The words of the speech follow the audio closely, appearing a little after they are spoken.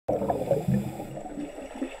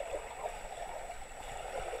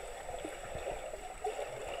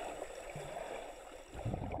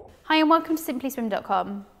Hi and welcome to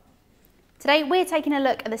simplyswim.com. Today we're taking a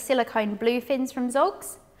look at the silicone blue fins from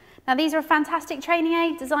Zoggs. Now these are a fantastic training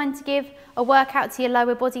aid designed to give a workout to your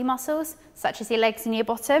lower body muscles, such as your legs and your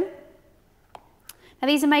bottom. Now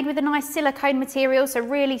these are made with a nice silicone material, so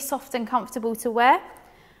really soft and comfortable to wear.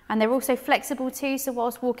 And they're also flexible too, so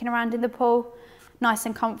whilst walking around in the pool, nice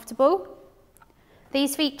and comfortable.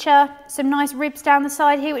 These feature some nice ribs down the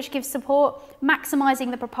side here which gives support,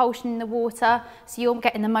 maximising the propulsion in the water so you're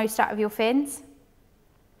getting the most out of your fins.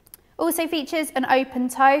 Also features an open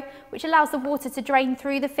toe which allows the water to drain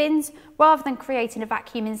through the fins rather than creating a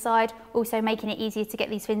vacuum inside, also making it easier to get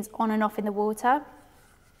these fins on and off in the water.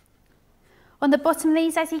 On the bottom of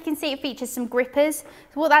these, as you can see, it features some grippers.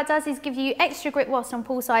 So what that does is give you extra grip whilst on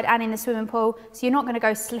poolside and in the swimming pool, so you're not going to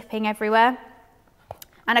go slipping everywhere.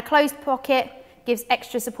 And a closed pocket gives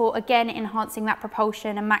extra support, again enhancing that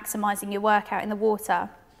propulsion and maximising your workout in the water.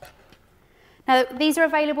 Now these are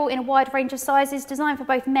available in a wide range of sizes, designed for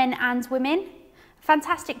both men and women. A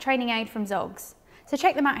fantastic training aid from Zoggs. So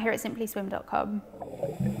check them out here at simplyswim.com.